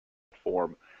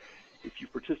platform. If you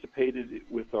participated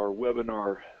with our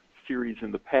webinar series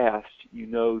in the past, you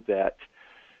know that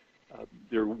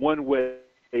they're one-way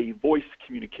voice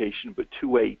communication, but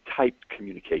two-way typed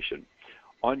communication.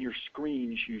 On your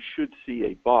screens, you should see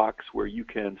a box where you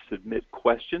can submit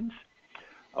questions.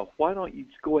 Why don't you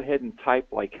just go ahead and type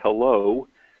like hello,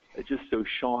 just so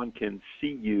Sean can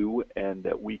see you and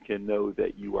that we can know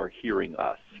that you are hearing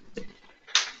us.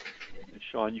 And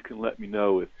Sean, you can let me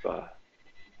know if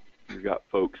you've got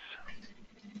folks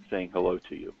saying hello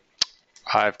to you.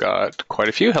 I've got quite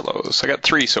a few hellos. I got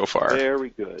 3 so far. Very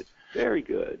good. Very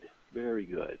good. Very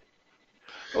good.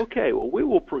 Okay, well, we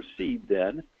will proceed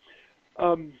then.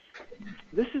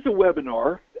 This is a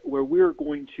webinar where we're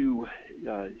going to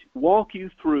walk you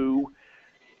through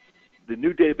the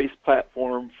new database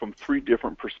platform from 3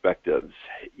 different perspectives.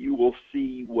 You will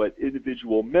see what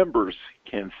individual members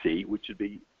can see, which would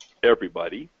be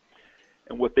everybody,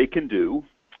 and what they can do.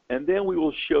 And then we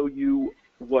will show you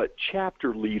what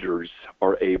chapter leaders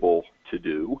are able to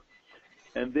do.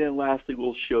 And then lastly,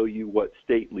 we'll show you what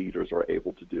state leaders are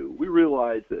able to do. We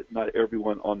realize that not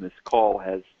everyone on this call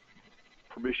has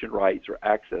permission rights or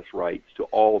access rights to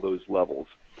all those levels.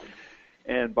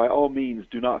 And by all means,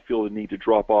 do not feel the need to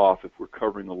drop off if we're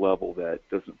covering a level that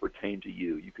doesn't pertain to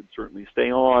you. You can certainly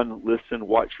stay on, listen,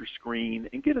 watch your screen,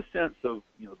 and get a sense of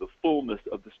the fullness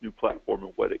of this new platform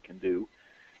and what it can do.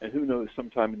 And who knows,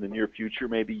 sometime in the near future,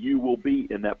 maybe you will be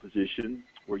in that position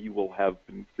where you will have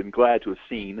been glad to have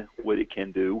seen what it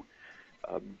can do,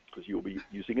 because you will be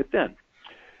using it then.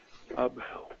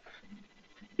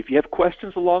 If you have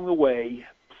questions along the way,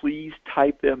 please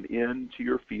type them into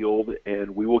your field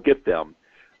and we will get them.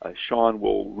 Sean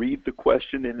will read the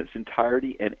question in its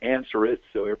entirety and answer it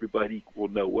so everybody will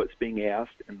know what's being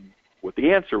asked and what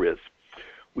the answer is.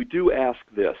 We do ask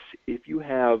this: if you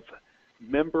have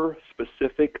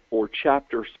member-specific or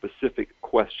chapter-specific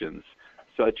questions,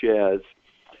 such as,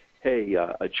 hey,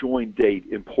 a join date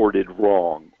imported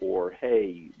wrong, or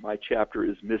hey, my chapter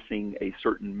is missing a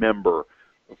certain member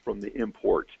from the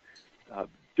import,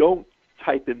 don't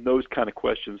type in those kind of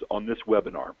questions on this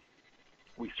webinar.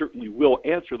 We certainly will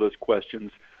answer those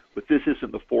questions, but this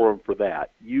isn't the forum for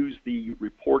that. Use the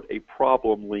Report a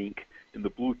Problem link in the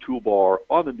blue toolbar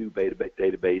on the new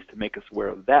database to make us aware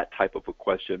of that type of a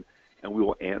question, and we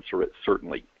will answer it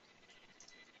certainly.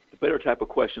 The better type of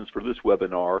questions for this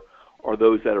webinar are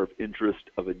those that are of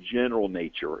interest of a general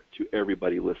nature to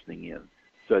everybody listening in,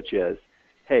 such as,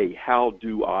 hey, how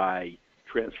do I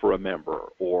transfer a member,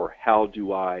 or how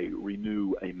do I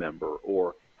renew a member,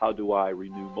 or how do I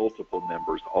renew multiple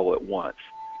members all at once?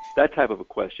 That type of a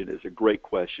question is a great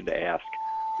question to ask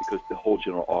because the whole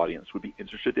general audience would be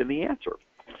interested in the answer.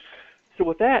 So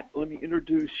with that, let me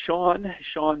introduce Sean.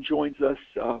 Sean joins us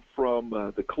from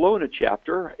the Kelowna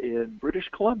chapter in British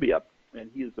Columbia, and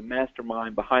he is the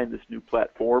mastermind behind this new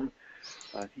platform.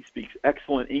 He speaks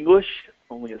excellent English,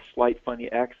 only a slight funny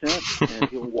accent, and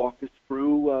he'll walk us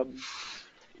through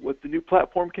what the new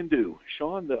platform can do.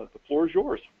 Sean, the floor is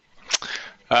yours.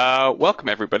 Welcome,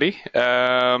 everybody.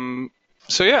 So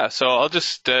I'll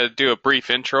just do a brief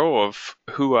intro of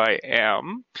who I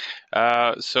am.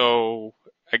 So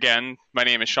again, my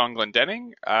name is Sean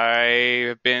Glendenning. I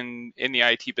have been in the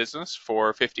IT business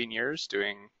for 15 years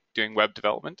doing web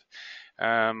development.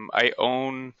 I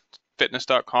own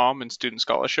fitness.com and student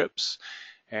scholarships,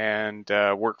 and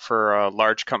work for a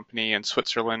large company in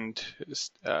Switzerland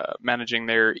managing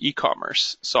their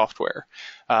e-commerce software.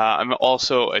 I'm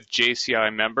also a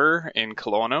JCI member in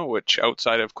Kelowna, which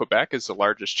outside of Quebec is the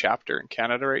largest chapter in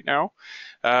Canada right now.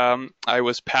 I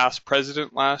was past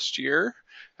president last year,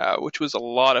 which was a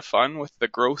lot of fun with the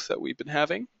growth that we've been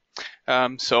having.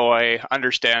 So I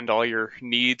understand all your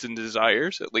needs and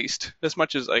desires, at least as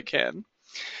much as I can.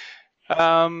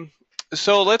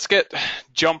 So let's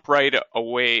jump right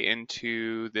away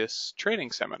into this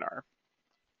training seminar.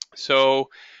 So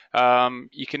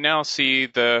you can now see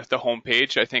the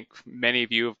homepage. I think many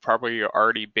of you have probably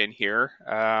already been here.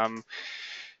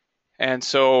 And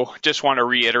so just want to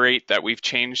reiterate that we've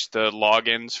changed the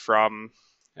logins from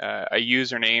a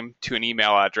username to an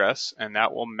email address, and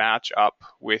that will match up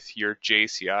with your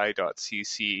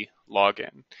jci.cc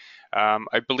login.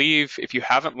 I believe if you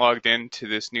haven't logged into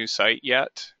this new site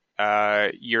yet,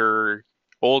 your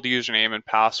old username and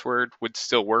password would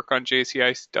still work on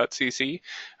jci.cc.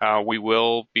 We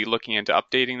will be looking into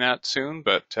updating that soon,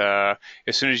 but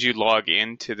as soon as you log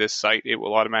into this site, it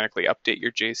will automatically update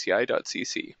your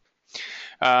jci.cc.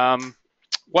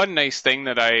 One nice thing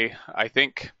that I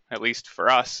think, at least for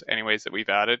us anyways, that we've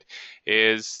added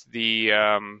is the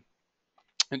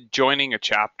joining a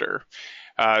chapter.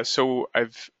 So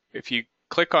if you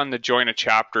click on the join a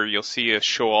chapter, you'll see a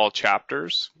show all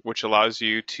chapters, which allows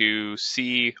you to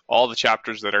see all the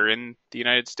chapters that are in the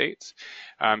United States.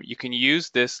 You can use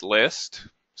this list.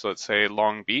 So let's say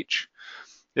Long Beach.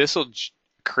 This will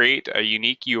create a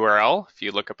unique URL. If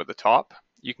you look up at the top,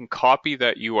 you can copy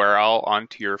that URL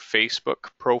onto your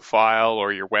Facebook profile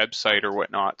or your website or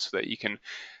whatnot, so that you can,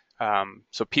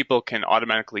 so people can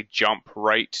automatically jump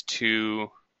right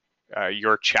to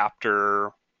your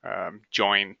chapter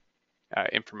join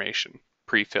information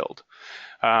pre-filled.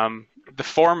 The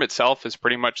form itself is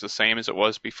pretty much the same as it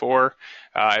was before.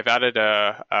 I've added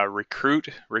a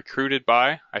recruited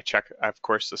by. I of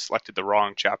course, selected the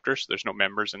wrong chapter, so there's no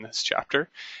members in this chapter,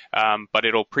 but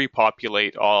it'll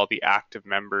pre-populate all the active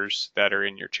members that are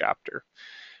in your chapter.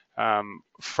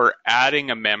 For adding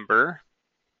a member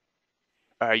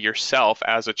yourself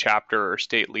as a chapter or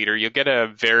state leader, you'll get a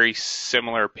very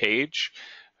similar page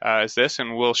as this,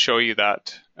 and we'll show you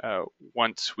that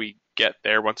once we get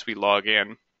there, once we log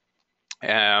in.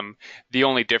 The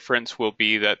only difference will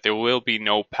be that there will be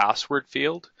no password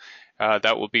field.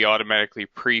 That will be automatically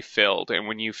pre-filled, and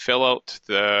when you fill out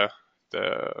the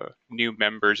new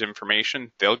members'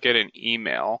 information, they'll get an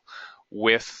email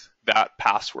with that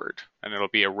password, and it'll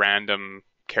be a random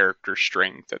character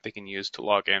string that they can use to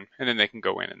log in, and then they can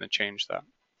go in and then change that.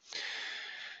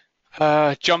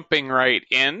 Jumping right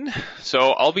in,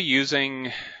 so I'll be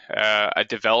using a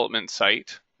development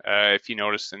site. If you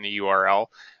notice in the URL,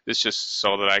 this is just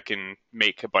so that I can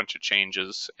make a bunch of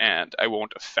changes and I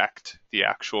won't affect the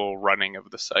actual running of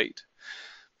the site.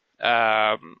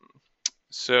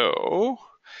 So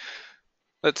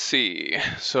let's see.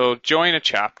 So join a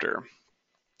chapter.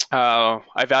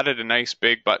 I've added a nice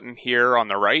big button here on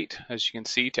the right, as you can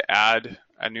see, to add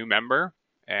a new member.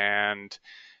 And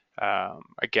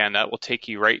again, that will take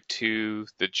you right to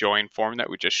the join form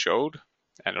that we just showed,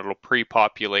 and it'll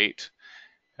pre-populate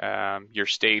your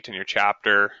state and your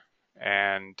chapter.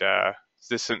 And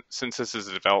since this is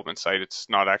a development site, it's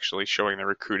not actually showing the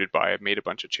recruited by. I've made a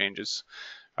bunch of changes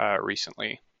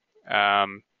recently.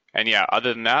 And yeah,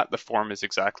 other than that, the form is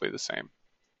exactly the same.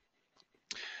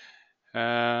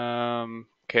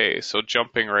 Okay, so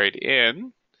jumping right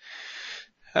in.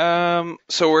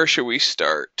 So where should we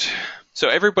start? So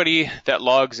everybody that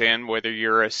logs in, whether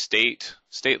you're a state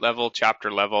level, chapter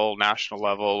level, national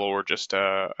level, or just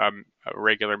a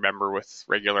regular member with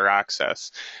regular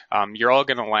access, you're all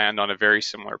going to land on a very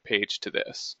similar page to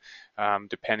this.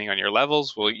 Depending on your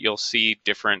levels, you'll see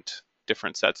different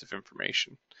sets of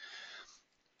information.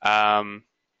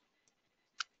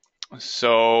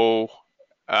 So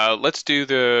let's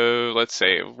do let's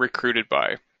say recruited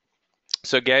by.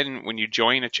 So again, when you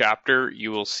join a chapter, you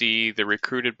will see the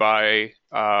recruited by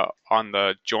on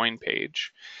the join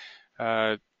page.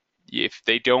 If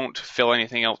they don't fill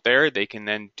anything out there, they can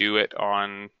then do it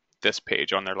on this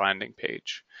page, on their landing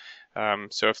page.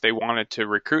 So if they wanted to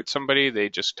recruit somebody, they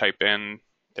just type in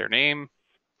their name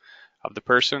of the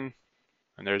person,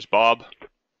 and there's Bob.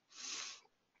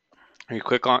 You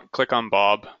click on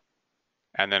Bob,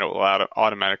 and then it will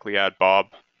automatically add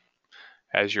Bob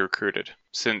as you recruited.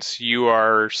 Since you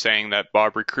are saying that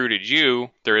Bob recruited you,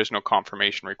 there is no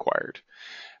confirmation required.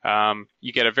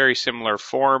 You get a very similar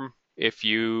form if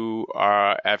you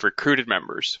have recruited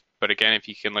members. But again, if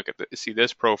you can see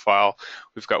this profile,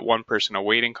 we've got one person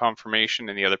awaiting confirmation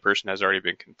and the other person has already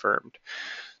been confirmed.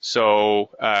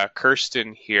 So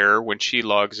Kirsten here, when she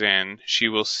logs in, she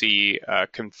will see a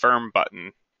confirm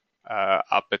button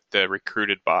up at the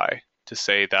recruited by to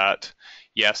say that,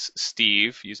 yes,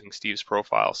 Steve, using Steve's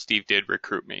profile, Steve did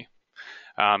recruit me.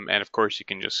 And of course, you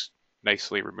can just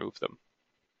nicely remove them.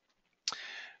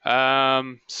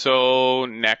 So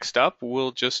next up,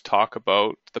 we'll just talk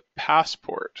about the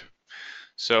passport.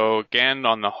 So again,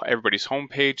 on everybody's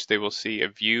homepage, they will see a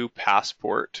view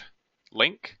passport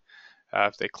link.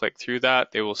 If they click through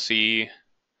that, they will see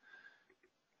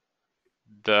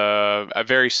a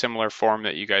very similar form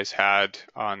that you guys had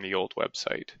on the old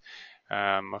website.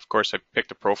 Of course, I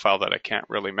picked a profile that I can't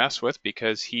really mess with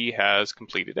because he has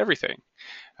completed everything.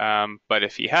 But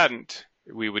if he hadn't,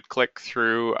 we would click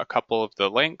through a couple of the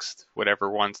links, whatever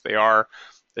ones they are.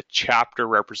 The chapter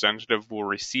representative will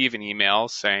receive an email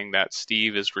saying that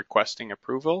Steve is requesting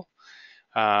approval.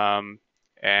 And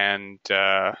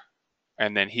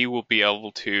then he will be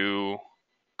able to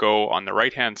go on the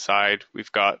right-hand side.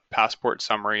 We've got passport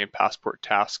summary and passport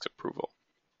tasks approval.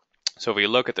 So if we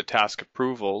look at the task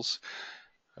approvals,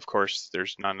 of course,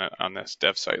 there's none on this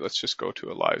dev site. Let's just go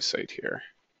to a live site here.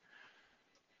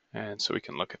 And so we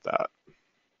can look at that.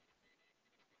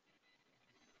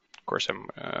 Of course,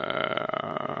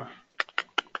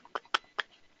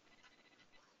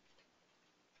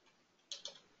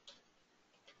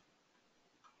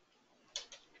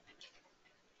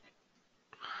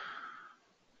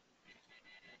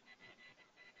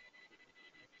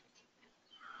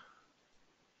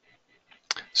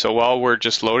 So while we're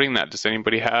just loading that, does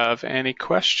anybody have any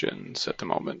questions at the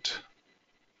moment?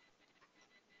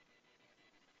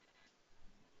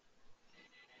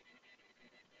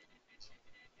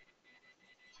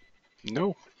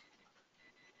 No.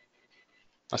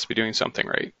 Must be doing something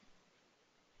right.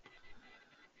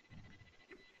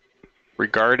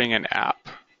 Regarding an app.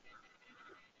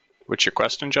 What's your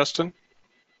question, Justin?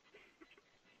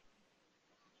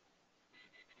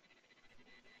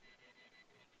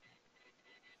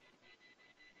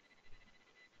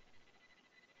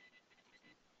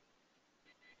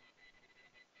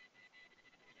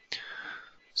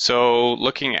 So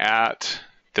looking at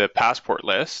the passport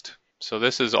list, so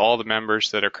this is all the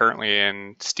members that are currently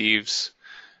in Steve's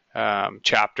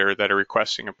chapter that are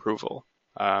requesting approval.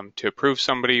 To approve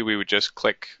somebody, we would just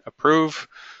click approve,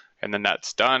 and then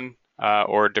that's done,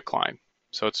 or decline.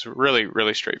 So it's really,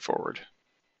 really straightforward.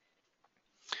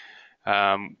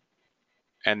 And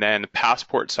then the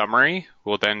passport summary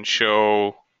will then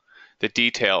show the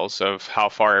details of how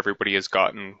far everybody has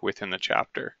gotten within the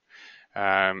chapter.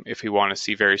 If we want to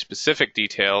see very specific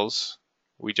details,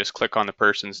 we just click on the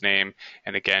person's name,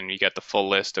 and again, you get the full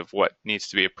list of what needs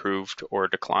to be approved or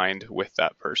declined with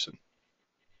that person.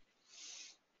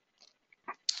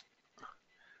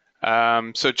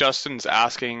 So Justin's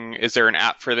asking, is there an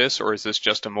app for this, or is this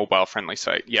just a mobile-friendly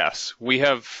site? Yes, we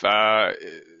have.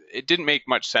 It didn't make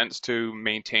much sense to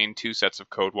maintain two sets of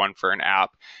code, one for an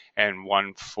app and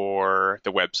one for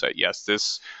the website. Yes,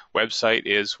 this website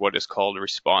is what is called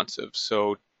responsive.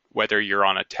 So whether you're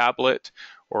on a tablet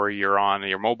or you're on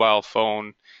your mobile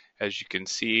phone, as you can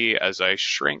see, as I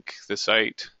shrink the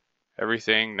site,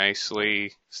 everything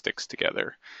nicely sticks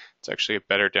together. It's actually a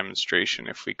better demonstration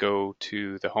if we go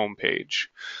to the home page.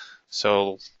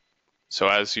 So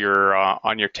as you're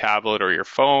on your tablet or your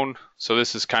phone, so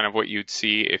this is kind of what you'd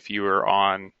see if you were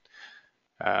on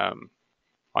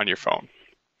your phone.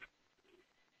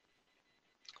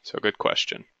 So good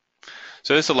question.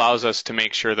 So this allows us to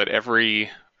make sure that every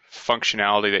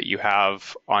functionality that you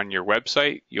have on your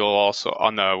website, you'll also,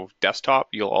 on the desktop,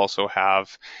 you'll also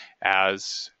have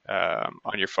as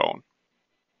on your phone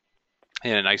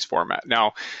in a nice format.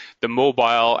 Now, the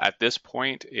mobile at this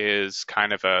point is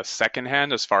kind of a second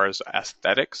hand as far as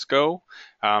aesthetics go,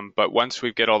 but once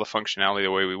we get all the functionality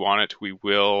the way we want it, we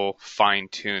will fine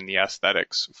tune the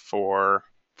aesthetics for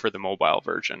the mobile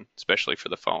version, especially for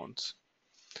the phones.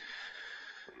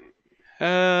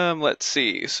 Let's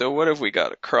see. So what have we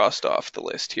got crossed off the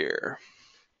list here?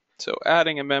 So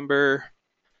adding a member,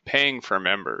 paying for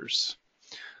members.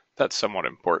 That's somewhat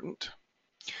important.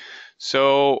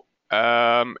 So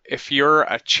if you're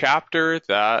a chapter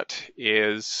that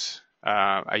is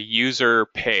a user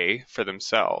pay for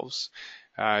themselves,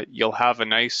 you'll have a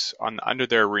nice, under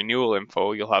their renewal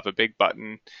info, you'll have a big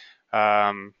button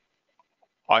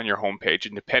on your homepage,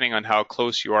 and depending on how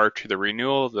close you are to the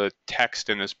renewal, the text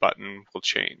in this button will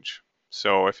change.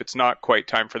 So if it's not quite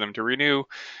time for them to renew,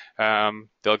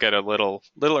 they'll get a little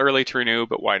early to renew,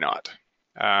 but why not?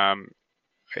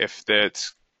 If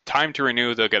it's time to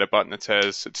renew, they'll get a button that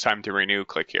says it's time to renew,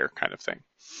 click here, kind of thing.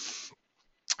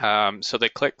 So they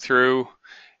click through,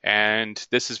 and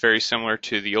this is very similar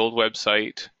to the old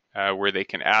website where they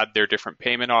can add their different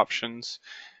payment options.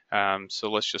 So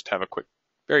let's just have a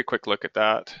very quick look at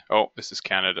that. Oh, this is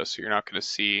Canada, so you're not going to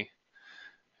see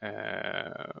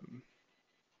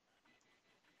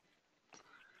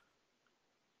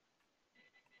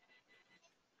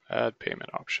add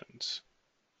payment options.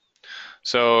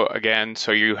 So again,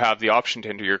 so you have the option to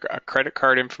enter your credit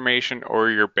card information or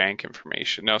your bank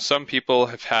information. Now, some people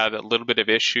have had a little bit of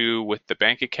issue with the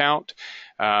bank account,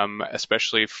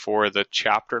 especially for the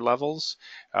chapter levels.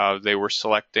 They were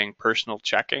selecting personal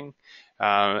checking,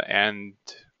 and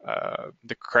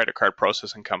the credit card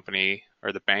processing company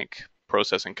or the bank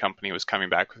processing company was coming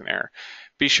back with an error.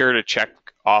 Be sure to check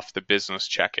off the business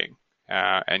checking,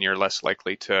 and you're less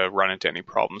likely to run into any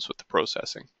problems with the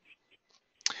processing.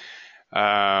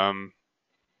 And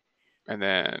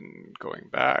then going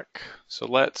back, so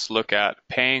let's look at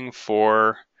paying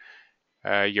for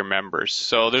your members.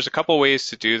 So there's a couple ways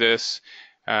to do this.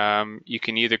 You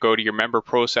can either go to your member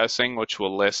processing, which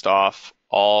will list off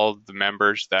all the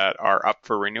members that are up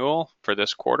for renewal for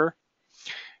this quarter.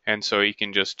 And so you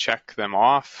can just check them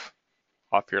off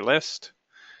your list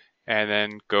and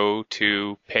then go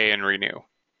to pay and renew.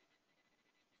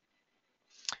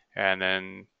 And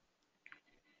then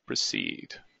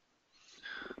proceed.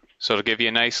 So it'll give you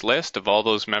a nice list of all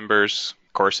those members.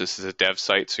 Of course, this is a dev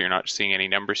site, so you're not seeing any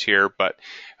numbers here, but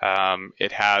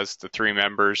it has the 3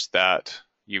 members that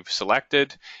you've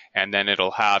selected, and then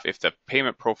it'll have, if the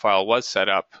payment profile was set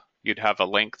up, you'd have a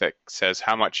link that says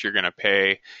how much you're going to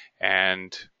pay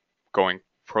and going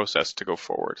process to go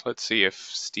forward. Let's see if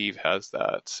Steve has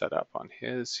that set up on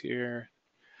his here.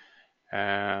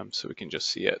 So we can just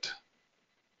see it.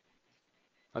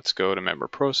 Let's go to member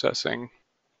processing.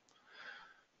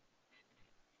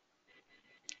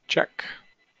 Check.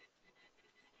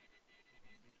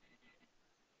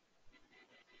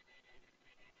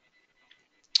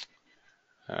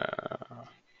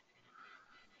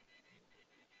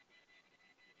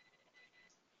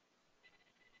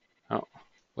 Oh,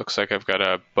 looks like I've got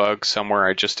a bug somewhere.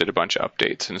 I just did a bunch of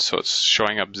updates, and so it's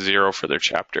showing up 0 for their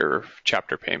chapter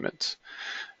payments.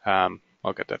 I'll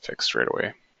get that fixed right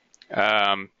away.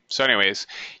 So anyways,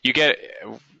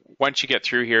 once you get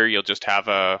through here, you'll just have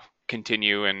a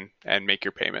continue and make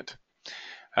your payment.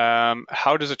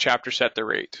 How does a chapter set the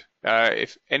rate?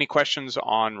 If any questions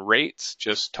on rates,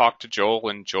 just talk to Joel,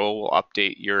 and Joel will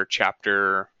update your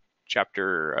chapter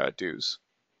dues.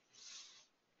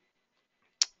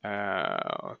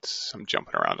 I'm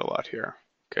jumping around a lot here.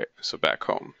 Okay, so back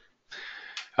home.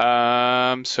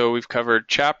 So we've covered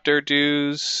chapter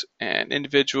dues and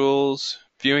individuals,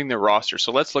 viewing the roster.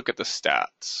 So let's look at the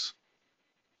stats.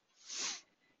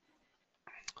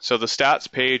 So the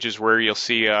stats page is where you'll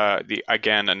see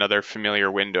again another familiar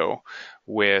window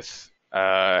with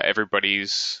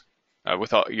everybody's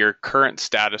with your current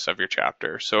status of your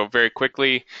chapter. So very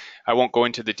quickly, I won't go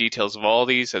into the details of all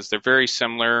these as they're very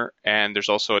similar, and there's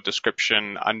also a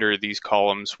description under these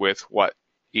columns with what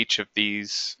each of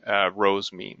these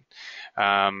rows mean.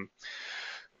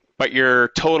 But your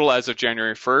total as of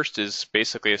January 1st is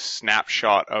basically a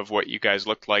snapshot of what you guys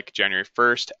looked like January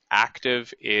 1st.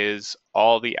 Active is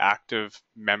all the active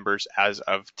members as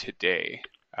of today.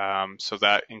 So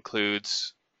that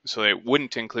includes, so it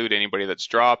wouldn't include anybody that's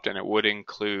dropped, and it would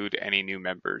include any new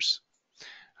members.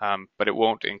 But it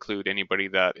won't include anybody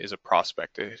that is a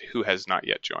prospect who has not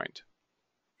yet joined.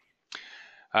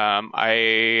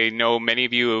 I know many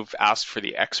of you have asked for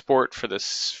the export for the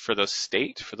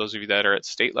state. For those of you that are at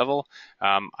state level,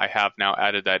 I have now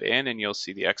added that in, and you'll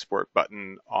see the export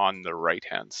button on the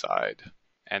right-hand side.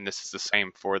 And this is the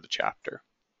same for the chapter.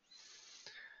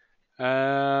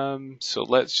 So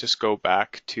let's just go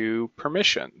back to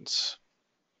permissions.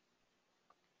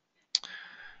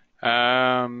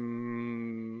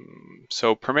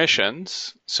 So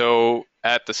permissions. So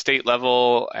at the state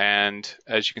level, and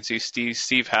as you can see,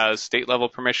 Steve has state level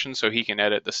permissions, so he can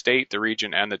edit the state, the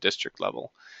region, and the district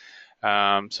level.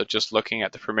 So just looking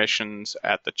at the permissions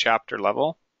at the chapter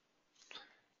level.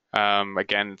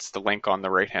 Again, it's the link on the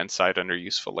right-hand side under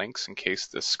useful links in case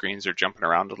the screens are jumping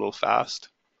around a little fast.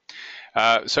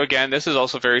 So again, this is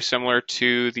also very similar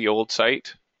to the old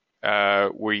site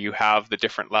where you have the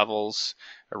different levels: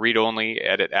 read-only,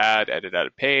 edit add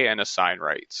pay, and assign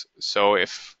rights. So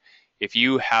if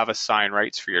you have assign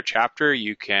rights for your chapter,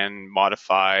 you can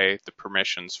modify the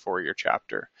permissions for your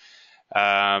chapter.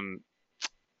 The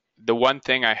one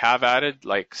thing I have added,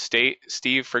 like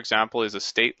Steve, for example, is a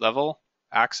state level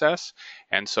access,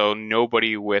 and so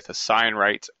nobody with assign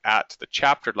rights at the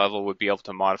chapter level would be able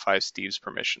to modify Steve's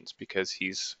permissions because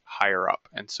he's higher up.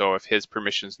 And so if his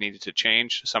permissions needed to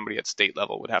change, somebody at state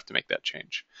level would have to make that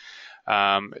change.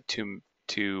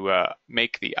 To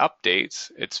make the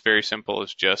updates, it's very simple.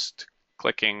 It's just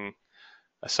clicking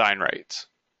assign rights,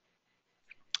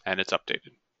 and it's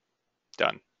updated.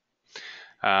 Done.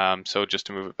 So just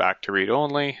to move it back to read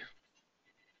only,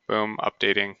 boom,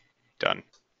 updating, done.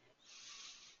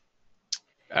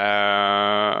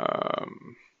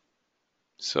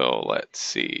 So let's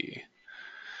see.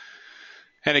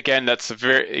 And again, that's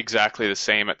exactly the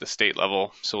same at the state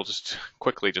level. So we'll just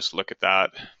quickly look at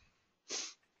that.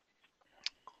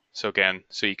 So again,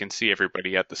 so you can see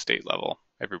everybody at the state level.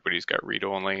 Everybody's got read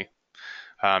only.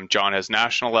 John has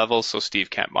national level, so Steve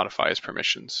can't modify his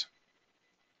permissions.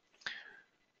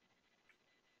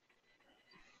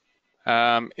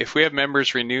 If we have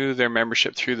members renew their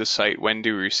membership through the site, when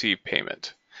do we receive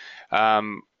payment?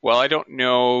 Well, I don't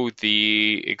know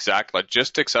the exact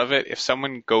logistics of it. If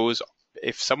someone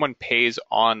pays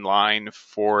online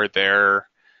for their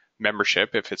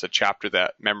membership, if it's a chapter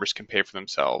that members can pay for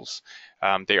themselves,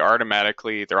 they're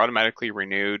automatically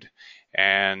renewed,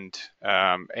 and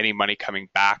any money coming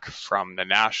back from the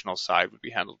national side would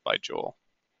be handled by Joel.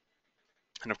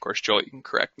 And of course, Joel, you can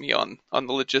correct me on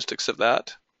the logistics of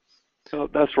that. So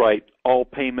that's right. All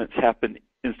payments happen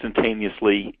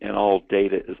instantaneously, and all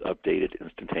data is updated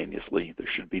instantaneously. There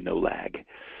should be no lag.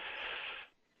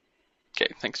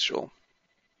 Okay, thanks, Joel.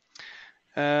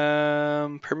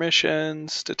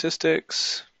 Permissions,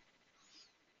 statistics.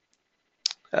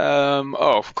 Oh,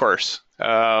 of course.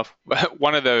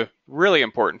 One of the really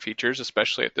important features,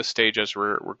 especially at this stage as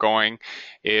we're going,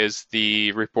 is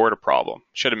the report a problem.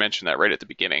 Should have mentioned that right at the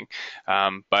beginning.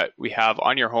 But we have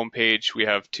on your homepage, we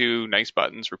have two nice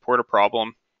buttons, report a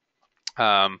problem,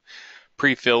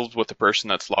 pre-filled with the person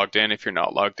that's logged in. If you're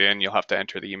not logged in, you'll have to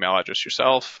enter the email address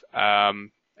yourself.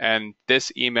 And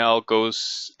this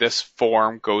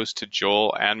form goes to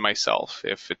Joel and myself.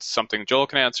 If it's something Joel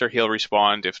can answer, he'll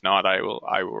respond. If not, I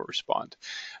will respond.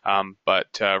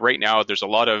 But right now, there's a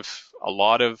lot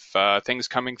of things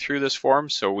coming through this form,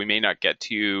 so we may not get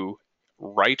to you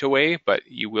right away, but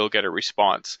you will get a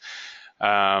response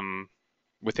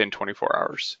within 24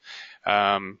 hours.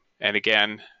 And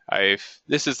again,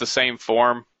 this is the same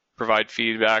form. Provide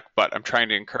feedback, but I'm trying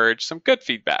to encourage some good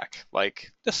feedback,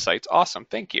 like this site's awesome,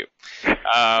 thank you.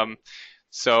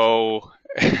 So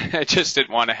I just didn't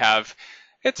want to have,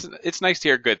 it's nice to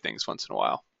hear good things once in a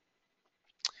while.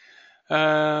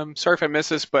 Sorry if I missed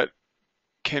this, but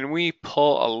can we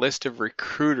pull a list of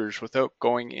recruiters without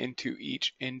going into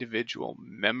each individual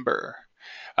member?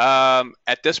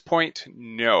 At this point,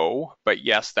 no, but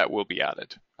yes, that will be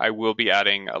added. I will be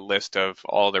adding a list of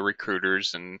all the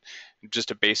recruiters and just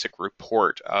a basic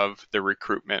report of the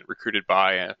recruitment, recruited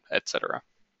by, etc.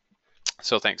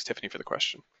 So thanks, Tiffany, for the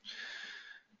question.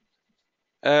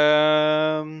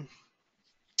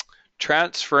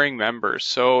 Transferring members.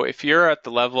 So if you're at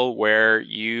the level where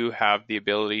you have the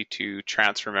ability to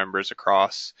transfer members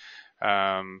across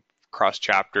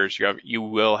chapters, you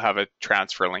will have a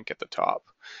transfer link at the top.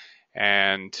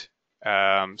 And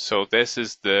so this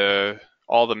is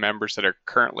all the members that are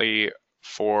currently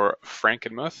for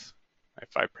Frankenmuth,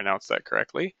 if I pronounced that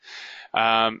correctly.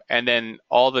 And then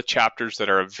all the chapters that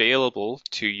are available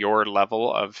to your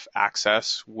level of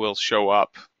access will show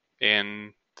up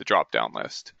in the drop-down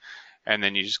list. And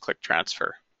then you just click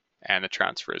transfer, and the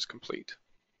transfer is complete.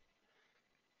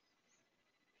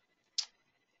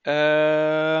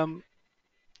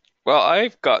 Well,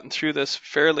 I've gotten through this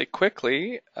fairly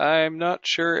quickly. I'm not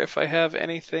sure if I have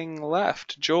anything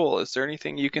left. Joel, is there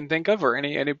anything you can think of, or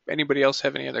anybody else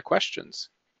have any other questions?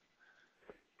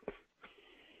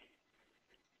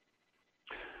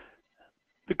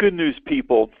 The good news,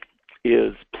 people,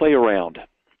 is play around.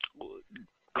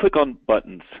 Click on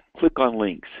buttons, click on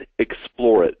links,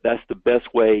 explore it. That's the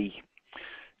best way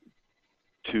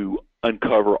to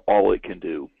uncover all it can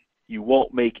do. You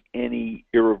won't make any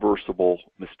irreversible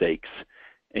mistakes.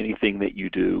 Anything that you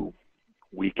do,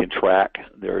 we can track.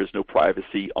 There is no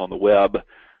privacy on the web.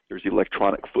 There's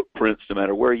electronic footprints no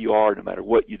matter where you are, no matter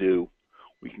what you do.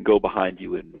 We can go behind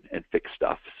you and fix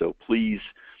stuff. So please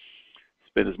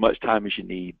spend as much time as you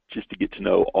need just to get to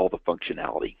know all the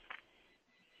functionality.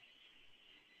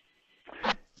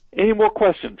 Any more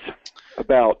questions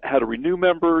about how to renew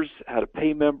members, how to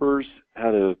pay members,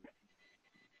 how to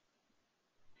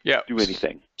do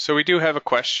anything? So we do have a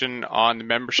question on the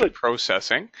membership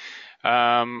processing.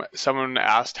 Someone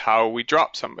asked how we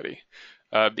drop somebody.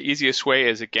 The easiest way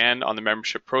is, again, on the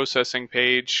membership processing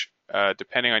page.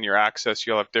 Depending on your access,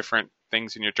 you'll have different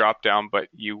things in your drop-down, but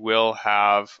you will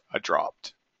have a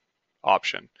dropped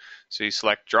option. So you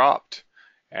select dropped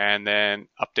and then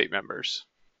update members.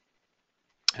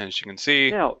 And as you can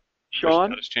see, now,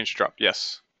 Sean, change drop.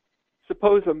 Yes.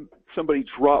 Suppose somebody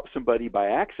drops somebody by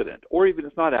accident, or even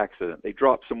it's not accident. They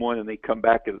drop someone and they come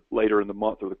back later in the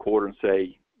month or the quarter and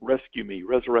say, rescue me,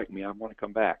 resurrect me, I want to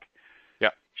come back.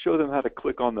 Yeah. Show them how to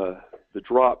click on the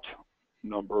dropped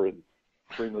number and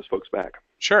bring those folks back.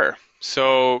 Sure.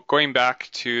 So going back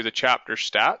to the chapter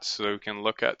stats, so we can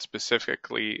look at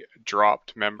specifically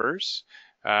dropped members.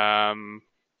 We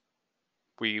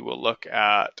will look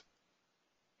at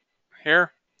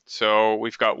here. So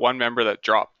we've got one member that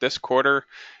dropped this quarter,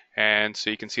 and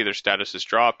so you can see their status is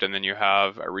dropped, and then you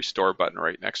have a restore button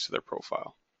right next to their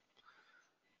profile,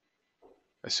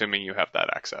 assuming you have that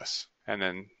access. And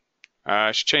then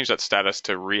I should change that status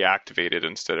to reactivated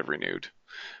instead of renewed,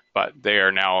 but they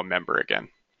are now a member again.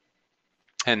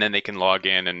 And then they can log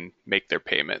in and make their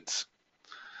payments.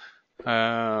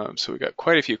 So we got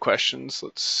quite a few questions.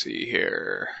 Let's see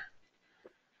here.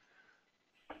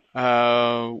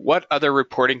 What other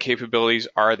reporting capabilities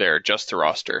are there? Just the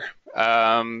roster.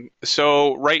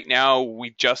 So right now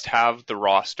we just have the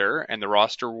roster, and the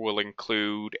roster will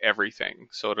include everything.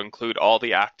 So it'll include all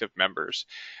the active members.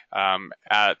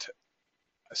 At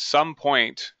some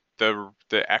point, the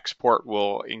export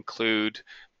will include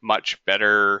much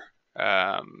better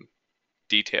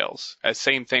details.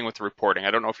 Same thing with the reporting.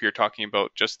 I don't know if you're talking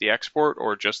about just the export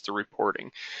or just the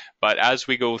reporting, but as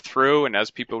we go through and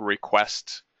as people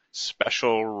request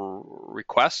special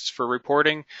requests for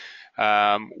reporting,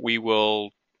 we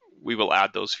will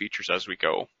add those features as we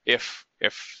go. If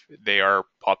if they are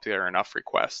popular enough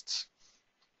requests.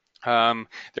 There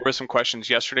were some questions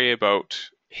yesterday about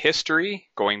history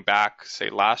going back, say,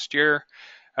 last year.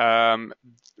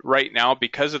 Right now,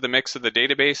 because of the mix of the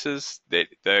databases,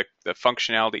 the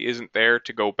functionality isn't there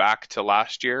to go back to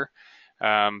last year,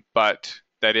 but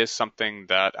that is something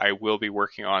that I will be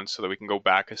working on so that we can go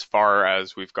back as far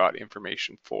as we've got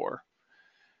information for.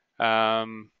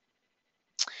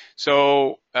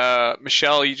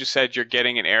 Michelle, you just said you're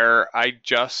getting an error. I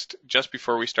just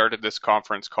before we started this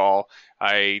conference call,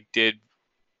 I did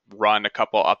run a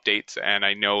couple updates, and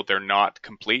I know they're not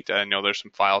complete. I know there's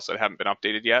some files that haven't been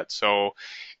updated yet. So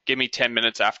give me 10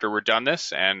 minutes after we're done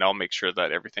this, and I'll make sure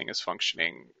that everything is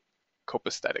functioning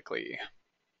copaesthetically.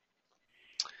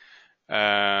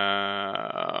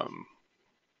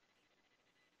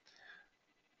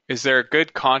 Is there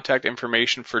good contact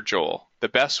information for Joel? The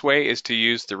best way is to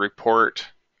use the report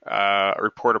a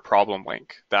problem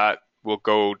link. That will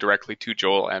go directly to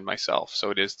Joel and myself.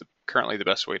 So it is currently the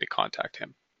best way to contact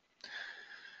him.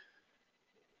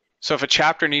 So if a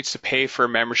chapter needs to pay for a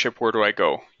membership, where do I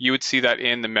go? You would see that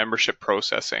in the membership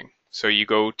processing. So you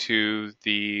go to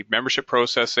the membership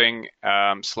processing,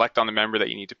 select on the member that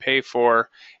you need to pay for,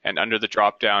 and under the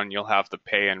drop-down, you'll have the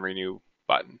pay and renew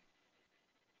button.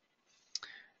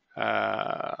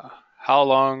 How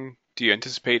long do you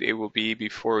anticipate it will be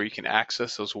before you can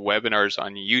access those webinars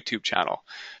on YouTube channel?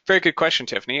 Very good question,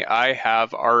 Tiffany. I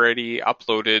have already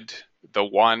uploaded the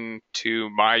one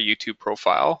to my YouTube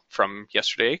profile from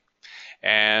yesterday.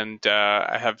 And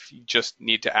I just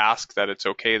need to ask that it's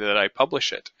okay that I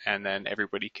publish it, and then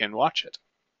everybody can watch it.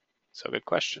 So good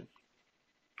question.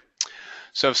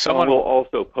 So if someone will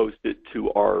also post it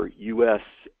to our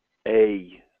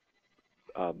USA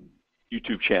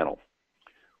YouTube channel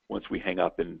once we hang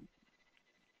up and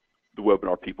the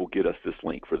webinar people get us this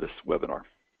link for this webinar.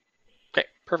 Okay,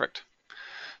 perfect.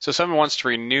 So someone wants to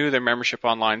renew their membership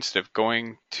online instead of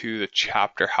going to the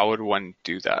chapter. How would one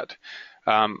do that?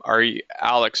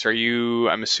 Alex,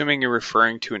 I'm assuming you're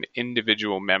referring to an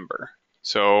individual member.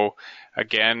 So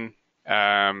again,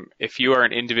 if you are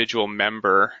an individual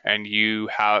member and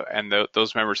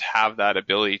those members have that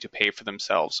ability to pay for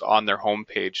themselves on their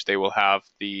homepage, they will have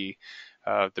the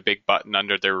big button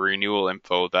under their renewal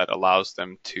info that allows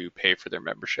them to pay for their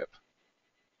membership.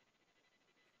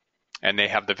 And they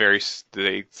have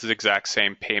the exact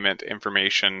same payment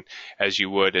information as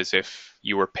you would as if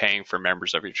you were paying for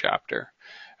members of your chapter.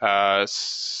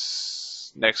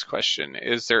 Next question: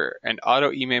 is there an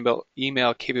auto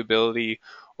email capability,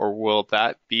 or will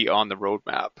that be on the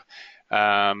roadmap?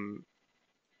 I'm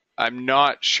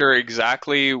not sure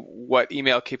exactly what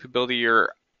email capability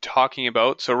you're talking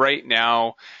about. So right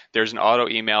now, there's an auto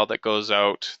email that goes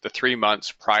out the 3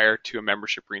 months prior to a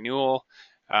membership renewal.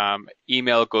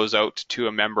 Email goes out to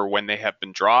a member when they have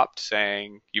been dropped,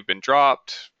 saying you've been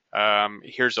dropped.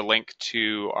 Here's a link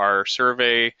to our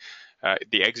survey,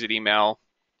 the exit email.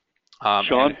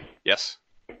 Sean? Yes.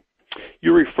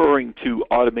 You're referring to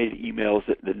automated emails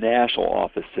that the national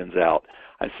office sends out.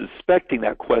 I'm suspecting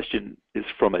that question is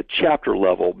from a chapter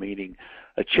level, meaning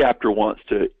a chapter wants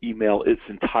to email its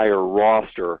entire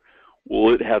roster.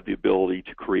 Will it have the ability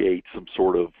to create some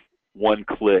sort of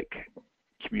one-click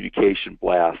communication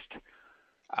blast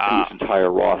to its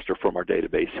entire roster from our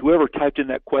database? Whoever typed in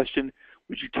that question,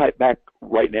 would you type back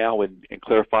right now and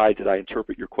clarify, did I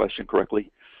interpret your question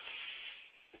correctly?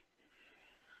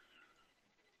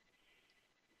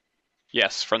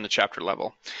 Yes, from the chapter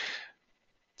level.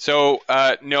 So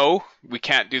no, we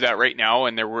can't do that right now.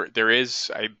 And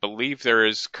I believe there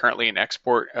is currently an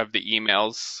export of the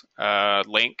emails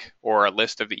link or a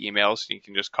list of the emails. You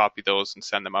can just copy those and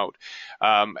send them out.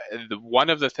 One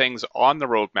of the things on the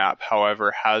roadmap,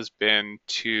 however, has been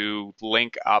to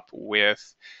link up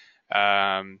with,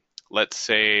 let's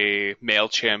say,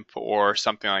 MailChimp or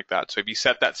something like that. So if you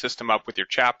set that system up with your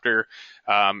chapter,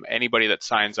 anybody that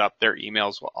signs up, their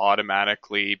emails will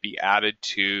automatically be added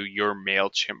to your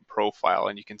MailChimp profile,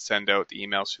 and you can send out the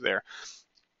emails through there.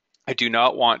 I do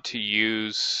not want to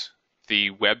use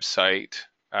the website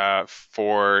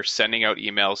for sending out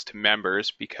emails to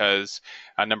members because,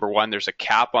 number one, there's a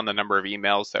cap on the number of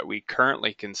emails that we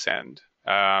currently can send.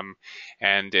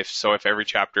 And if every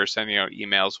chapter is sending out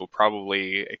emails, we'll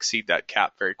probably exceed that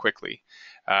cap very quickly.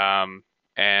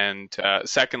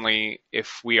 Secondly,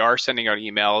 if we are sending out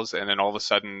emails and then all of a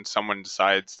sudden someone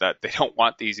decides that they don't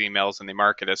want these emails and they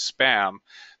mark it as spam,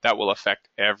 that will affect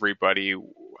everybody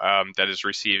that is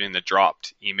receiving the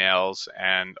dropped emails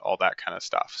and all that kind of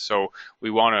stuff. So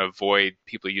we want to avoid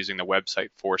people using the website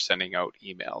for sending out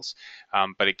emails.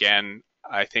 But again,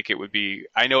 I think it would be,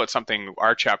 I know it's something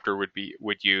our chapter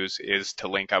would use, is to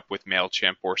link up with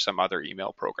MailChimp or some other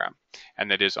email program,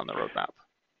 and that is on the roadmap.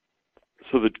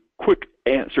 So the quick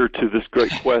answer to this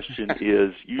great question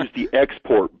is use the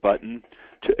export button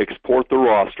to export the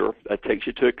roster. That takes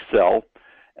you to Excel,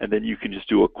 and then you can just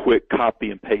do a quick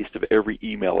copy and paste of every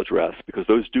email address, because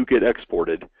those do get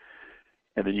exported,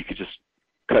 and then you can just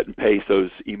cut and paste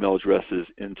those email addresses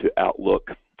into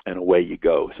Outlook, and away you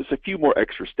go. So it's a few more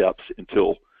extra steps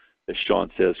until, as Sean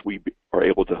says, we are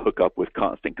able to hook up with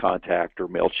Constant Contact or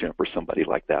MailChimp or somebody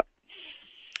like that.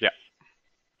 Yeah.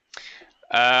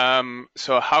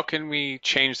 So how can we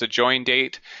change the join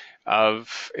date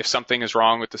of if something is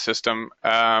wrong with the system?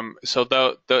 So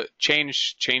the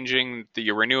changing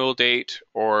your renewal date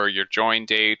or your join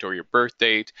date or your birth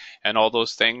date and all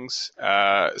those things,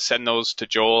 send those to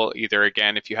Joel, either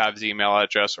again if you have his email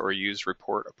address, or use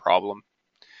report a problem.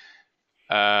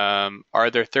 Are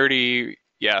there 30,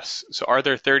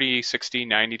 60,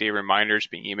 90-day reminders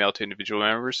being emailed to individual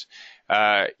members?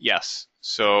 Yes.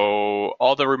 So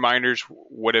all the reminders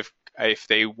would have, if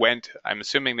they went, I'm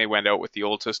assuming they went out with the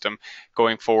old system.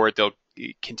 Going forward, they'll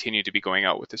continue to be going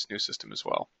out with this new system as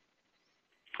well.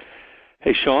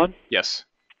 Hey, Sean? Yes.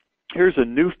 Here's a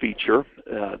new feature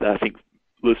that I think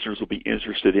listeners will be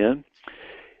interested in.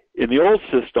 In the old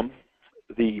system,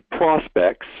 the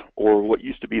prospects, or what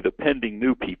used to be the pending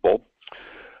new people,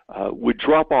 would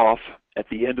drop off at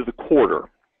the end of the quarter,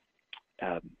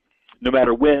 no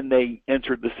matter when they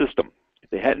entered the system.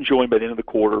 If they hadn't joined by the end of the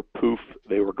quarter, poof,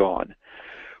 they were gone.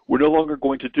 We're no longer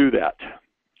going to do that.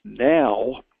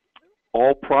 Now,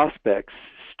 all prospects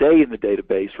stay in the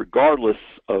database regardless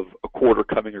of a quarter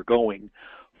coming or going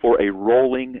for a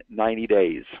rolling 90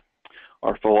 days.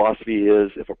 Our philosophy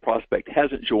is if a prospect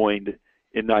hasn't joined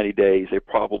in 90 days, they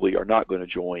probably are not going to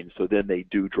join, so then they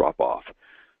do drop off.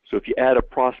 So if you add a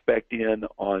prospect in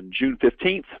on June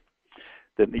 15th,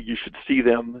 then you should see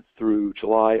them through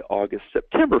July, August,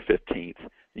 September 15th,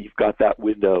 and you've got that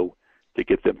window to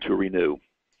get them to renew.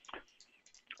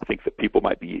 I think that people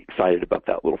might be excited about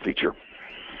that little feature.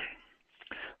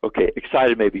 Okay,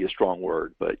 excited may be a strong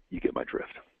word, but you get my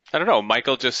drift. I don't know.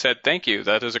 Michael just said thank you.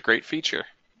 That is a great feature.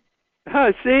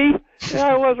 See? Yeah,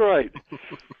 I was right.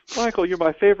 Michael, you're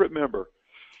my favorite member.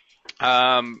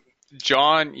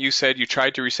 John, you said you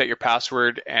tried to reset your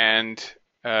password and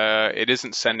it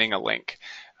isn't sending a link.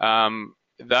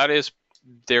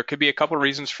 There could be a couple of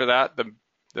reasons for that.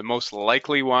 The most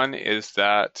likely one is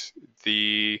that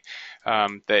the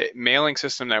mailing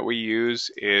system that we use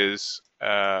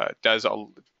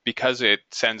because it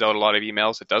sends out a lot of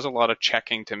emails, it does a lot of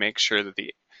checking to make sure that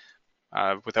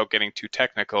without getting too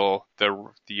technical,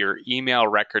 your email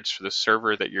records for the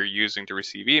server that you're using to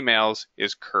receive emails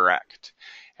is correct.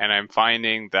 And I'm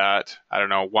finding that,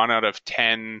 1 out of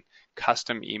 10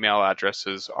 custom email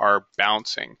addresses are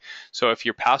bouncing. So if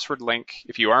your password link,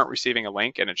 if you aren't receiving a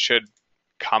link, and it should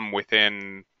come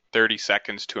within 30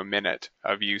 seconds to a minute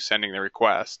of you sending the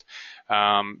request,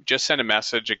 just send a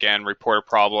message, again, report a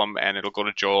problem, and it'll go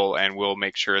to Joel, and we'll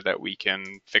make sure that we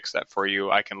can fix that for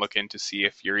you. I can look in to see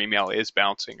if your email is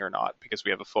bouncing or not, because we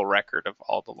have a full record of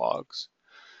all the logs.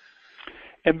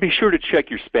 And be sure to check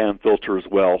your spam filter as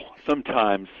well.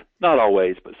 Sometimes, not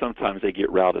always, but sometimes they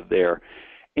get routed there.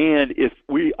 And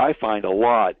I find a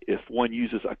lot, if one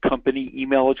uses a company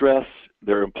email address,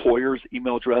 their employer's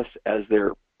email address as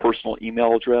their personal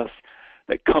email address,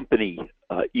 that company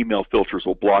email filters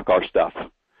will block our stuff,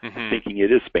 thinking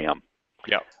it is spam.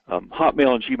 Yeah.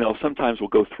 Hotmail and Gmail sometimes will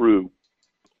go through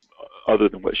other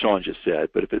than what Sean just said,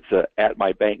 but if it's at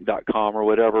mybank.com or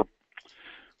whatever,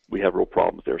 we have real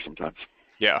problems there sometimes.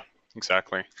 Yeah,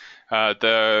 exactly.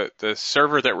 The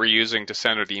server that we're using to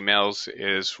send out emails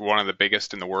is one of the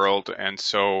biggest in the world, and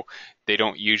so they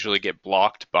don't usually get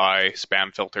blocked by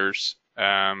spam filters.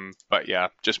 But yeah,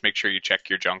 just make sure you check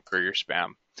your junk or your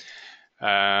spam.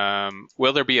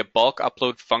 Will there be a bulk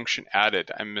upload function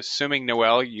added? I'm assuming,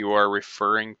 Noel, you are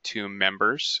referring to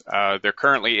members. There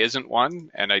currently isn't one,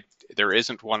 and there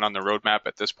isn't one on the roadmap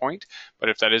at this point. But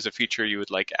if that is a feature you would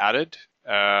like added,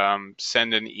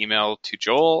 send an email to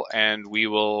Joel, and we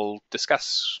will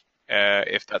discuss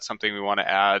if that's something we want to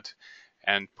add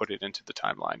and put it into the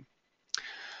timeline.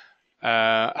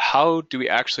 How do we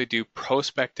actually do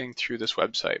prospecting through this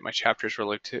website? My chapter is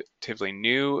relatively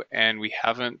new, and we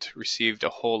haven't received a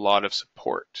whole lot of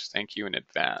support. Thank you in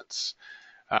advance.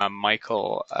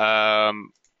 Michael,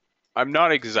 I'm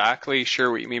not exactly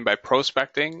sure what you mean by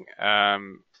prospecting.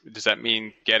 Does that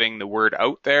mean getting the word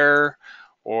out there,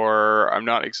 or I'm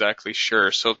not exactly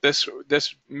sure. So this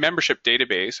membership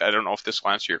database, I don't know if this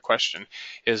will answer your question,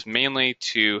 is mainly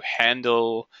to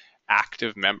handle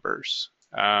active members.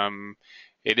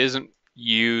 It isn't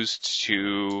used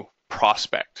to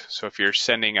prospect. So if you're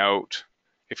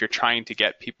if you're trying to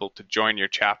get people to join your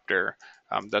chapter,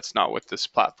 that's not what this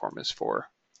platform is for.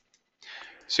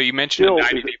 So you mentioned a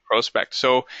 90-day prospect.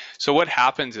 So what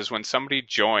happens is when somebody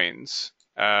joins,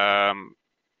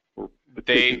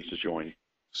 petitions to join.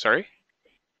 Sorry?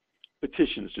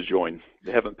 Petitions to join.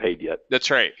 They haven't paid yet. That's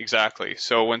right, exactly.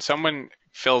 So when someone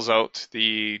fills out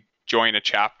the join a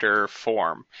chapter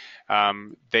form,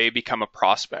 they become a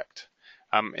prospect.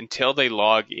 Until they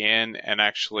log in and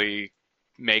actually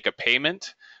make a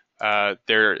payment,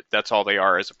 that's all they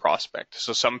are as a prospect.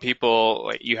 So some people,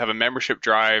 like, you have a membership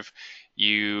drive,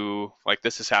 like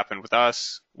this has happened with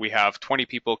us, we have 20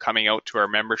 people coming out to our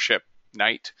membership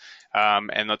night,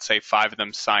 and let's say 5 of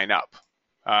them sign up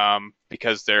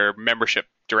because their membership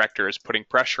director is putting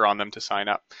pressure on them to sign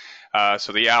up.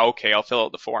 So okay, I'll fill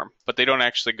out the form, but they don't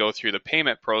actually go through the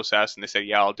payment process, and they say,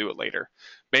 yeah, I'll do it later.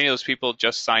 Many of those people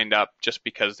just signed up just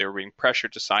because they were being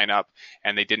pressured to sign up,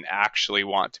 and they didn't actually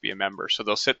want to be a member. So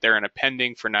they'll sit there in a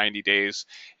pending for 90 days,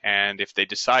 and if they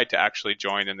decide to actually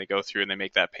join, then they go through and they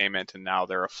make that payment, and now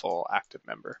they're a full active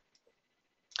member.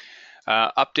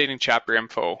 Updating chapter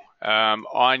info.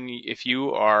 If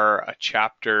you are a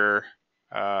chapter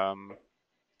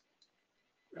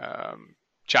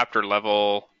chapter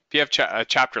level, if you have a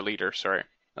chapter leader, sorry,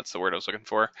 that's the word I was looking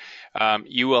for,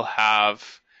 you will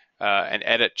have an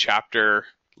edit chapter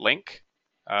link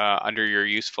under your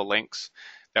useful links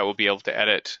that will be able to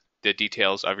edit the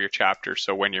details of your chapter.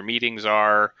 So when your meetings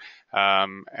are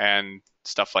and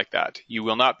stuff like that. You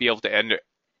will not be able to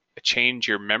change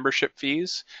your membership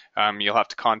fees. You'll have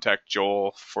to contact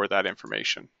Joel for that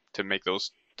information to make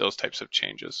those types of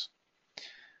changes.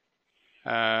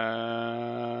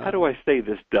 How do I say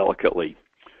this delicately?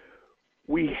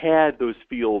 We had those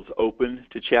fields open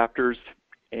to chapters,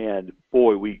 and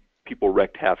boy, people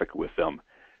wreaked havoc with them.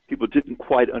 People didn't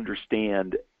quite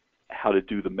understand how to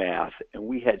do the math, and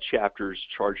we had chapters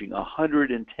charging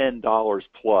 $110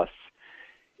 plus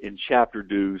in chapter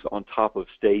dues on top of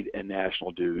state and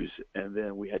national dues, and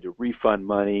then we had to refund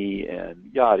money and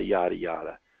yada, yada,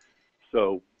 yada.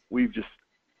 So we've just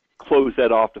closed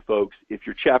that off to folks. If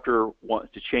your chapter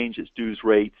wants to change its dues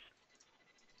rates,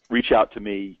 reach out to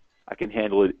me. I can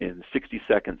handle it in 60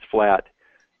 seconds flat,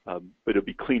 but it'll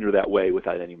be cleaner that way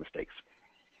without any mistakes.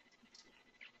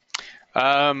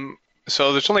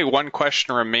 So there's only one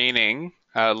question remaining.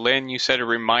 Lynn, you said a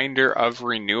reminder of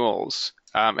renewals.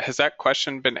 Has that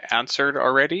question been answered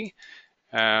already?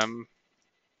 And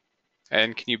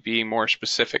can you be more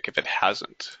specific if it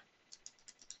hasn't?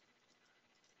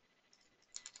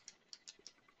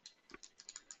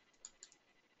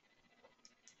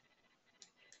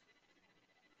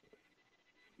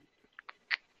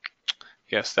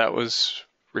 Yes, that was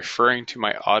referring to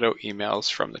my auto emails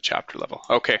from the chapter level.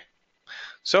 Okay.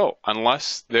 So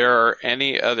unless there are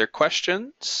any other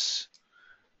questions,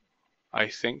 I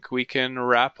think we can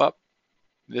wrap up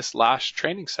this last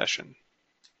training session.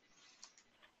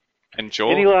 And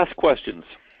Joel? Any last questions?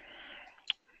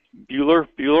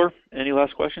 Bueller, any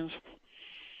last questions?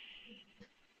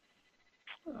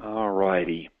 All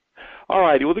righty.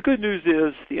 Well, the good news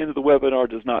is the end of the webinar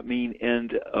does not mean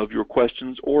end of your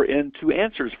questions or end to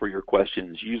answers for your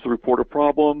questions. Use the report a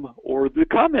problem or the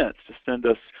comments to send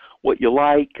us what you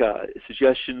like,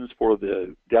 suggestions for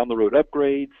the down-the-road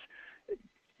upgrades.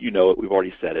 You know it. We've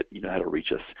already said it. You know how to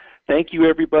reach us. Thank you,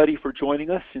 everybody, for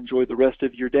joining us. Enjoy the rest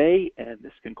of your day, and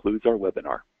this concludes our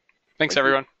webinar. Thanks,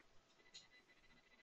 everyone.